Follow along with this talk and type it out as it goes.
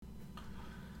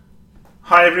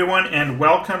Hi everyone, and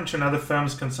welcome to another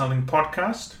Firms Consulting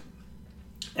podcast.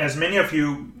 As many of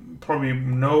you probably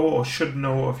know or should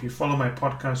know, or if you follow my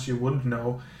podcast, you would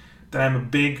know that I'm a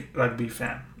big rugby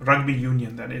fan. Rugby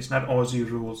union, that is, not Aussie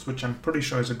rules, which I'm pretty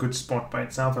sure is a good sport by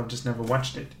itself. I've just never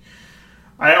watched it.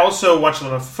 I also watch a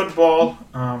lot of football.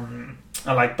 I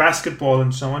like basketball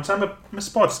and so on. So I'm a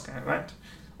sports guy, right?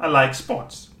 I like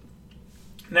sports.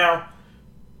 Now,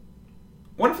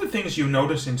 one of the things you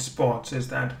notice in sports is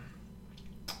that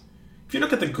if you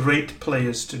look at the great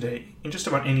players today in just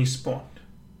about any sport,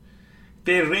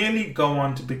 they rarely go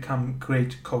on to become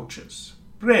great coaches.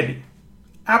 Rarely.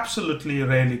 Absolutely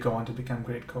rarely go on to become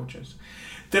great coaches.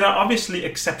 There are obviously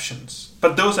exceptions,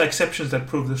 but those are exceptions that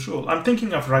prove this rule. I'm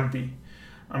thinking of rugby.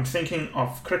 I'm thinking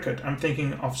of cricket. I'm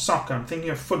thinking of soccer. I'm thinking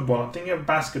of football. I'm thinking of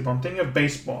basketball. I'm thinking of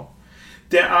baseball.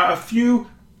 There are a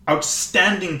few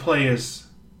outstanding players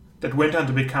that went on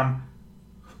to become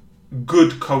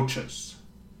good coaches.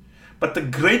 But the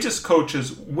greatest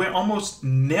coaches were almost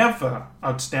never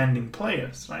outstanding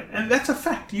players, right? And that's a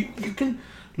fact. You can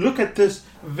look at this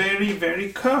very,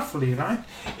 very carefully, right?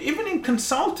 Even in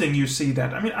consulting, you see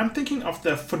that. I mean, I'm thinking of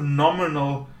the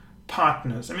phenomenal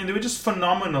partners. I mean, they were just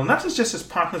phenomenal, not just as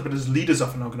partners, but as leaders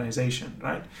of an organization,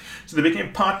 right? So they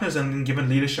became partners and then given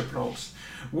leadership roles.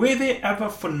 Were they ever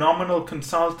phenomenal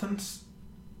consultants?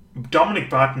 Dominic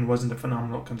Barton wasn't a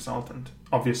phenomenal consultant,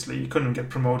 obviously. He couldn't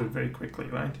get promoted very quickly,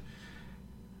 right?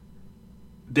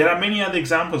 There are many other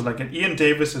examples, like an Ian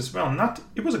Davis as well.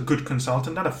 It was a good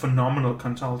consultant, not a phenomenal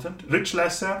consultant. Rich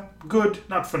Lesser, good,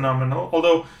 not phenomenal.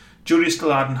 Although jury's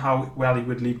still out on how well he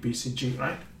would lead BCG,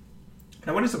 right?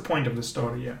 Now, what is the point of the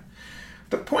story here?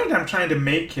 The point I'm trying to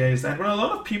make here is that when a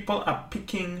lot of people are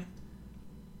picking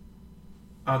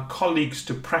colleagues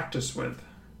to practice with,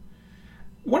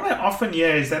 what I often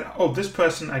hear is that, this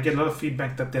person, I get a lot of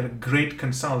feedback that they're a great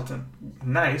consultant.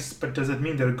 Nice, but does it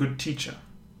mean they're a good teacher?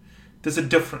 There's a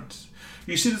difference.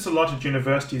 You see this a lot at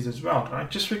universities as well, right?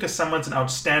 Just because someone's an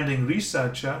outstanding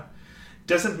researcher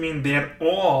doesn't mean they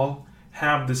all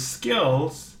have the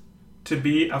skills to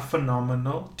be a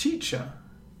phenomenal teacher.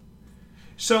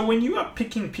 So when you are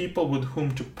picking people with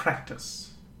whom to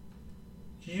practice,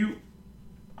 you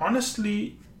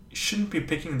honestly shouldn't be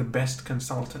picking the best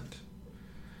consultant.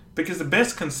 Because the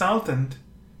best consultant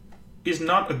is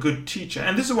not a good teacher.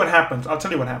 And this is what happens. I'll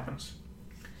tell you what happens.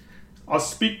 I'll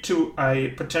speak to a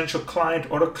potential client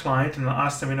or a client and I'll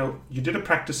ask them, you did a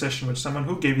practice session with someone,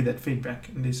 who gave you that feedback?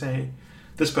 And they say,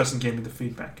 this person gave me the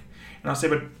feedback. And I'll say,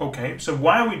 but okay, so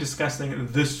why are we discussing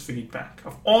this feedback?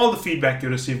 Of all the feedback you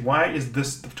receive, why is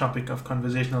this the topic of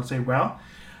conversation? I'll say, well,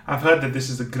 I've heard that this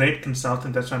is a great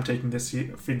consultant, that's why I'm taking this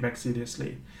feedback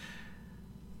seriously.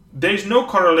 There's no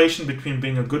correlation between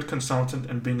being a good consultant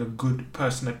and being a good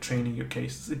person at training your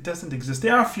cases. It doesn't exist.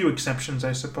 There are a few exceptions,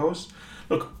 I suppose.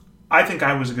 Look, I think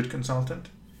I was a good consultant,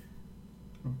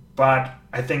 but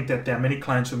I think that there are many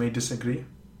clients who may disagree,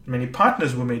 many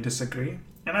partners who may disagree,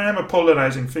 and I am a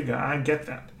polarizing figure. I get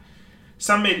that.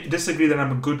 Some may disagree that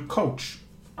I'm a good coach.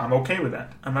 I'm okay with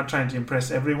that. I'm not trying to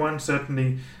impress everyone.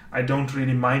 Certainly, I don't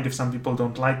really mind if some people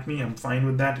don't like me. I'm fine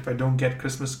with that. If I don't get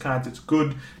Christmas cards, it's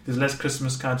good. There's less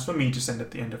Christmas cards for me to send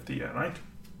at the end of the year, right?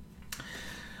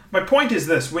 My point is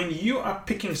this: when you are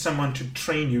picking someone to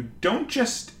train you, don't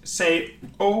just say,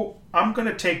 I'm going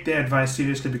to take their advice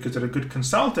seriously because they're a good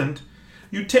consultant.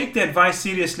 You take their advice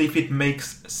seriously if it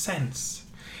makes sense.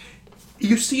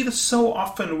 You see this so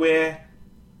often where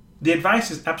the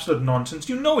advice is absolute nonsense.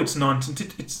 You know it's nonsense.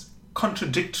 It's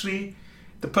contradictory.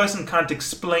 The person can't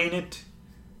explain it.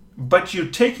 But you're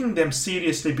taking them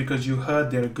seriously because you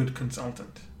heard they're a good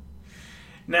consultant.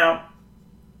 Now,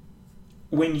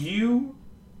 when you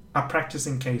are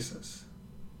practicing cases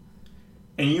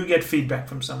and you get feedback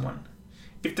from someone,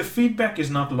 if the feedback is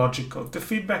not logical, if the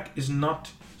feedback is not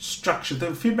structured,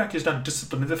 the feedback is not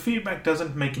disciplined, if the feedback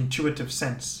doesn't make intuitive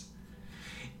sense,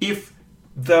 if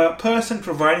the person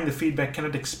providing the feedback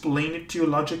cannot explain it to you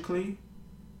logically,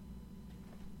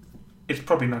 it's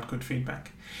probably not good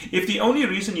feedback. If the only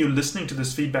reason you're listening to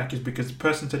this feedback is because the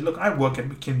person said, look, I work at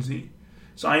McKinsey,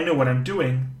 so I know what I'm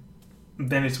doing,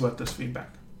 then it's worth this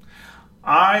feedback.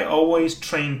 I always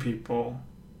train people,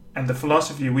 and the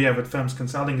philosophy we have at Firms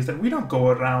Consulting is that we don't go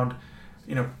around,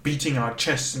 beating our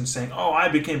chests and saying, I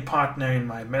became partner in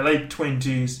my late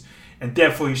 20s, and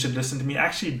therefore you should listen to me. I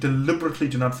actually deliberately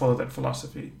do not follow that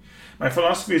philosophy. My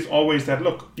philosophy is always that,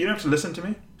 look, you don't have to listen to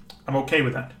me. I'm okay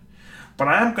with that. But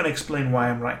I am going to explain why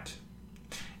I'm right.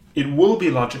 It will be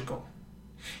logical.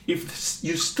 If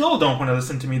you still don't want to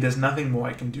listen to me, there's nothing more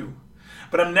I can do.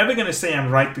 But I'm never going to say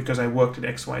I'm right because I worked at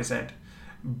XYZ.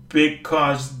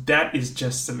 because that is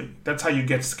just silly. That's how you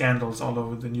get scandals all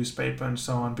over the newspaper and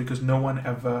so on, because no one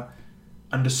ever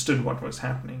understood what was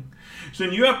happening. So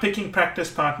when you are picking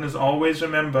practice partners, always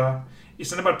remember,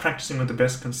 it's not about practicing with the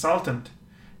best consultant.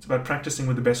 It's about practicing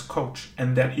with the best coach,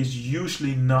 and that is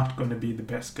usually not going to be the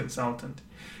best consultant.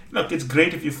 Look, it's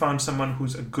great if you found someone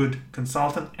who's a good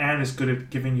consultant and is good at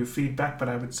giving you feedback, but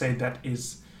I would say that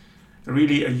is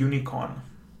really a unicorn,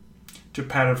 to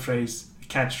paraphrase the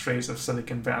catchphrase of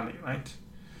Silicon Valley, right?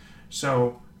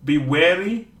 So be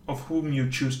wary of whom you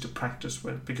choose to practice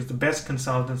with, because the best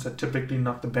consultants are typically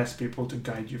not the best people to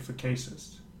guide you for cases.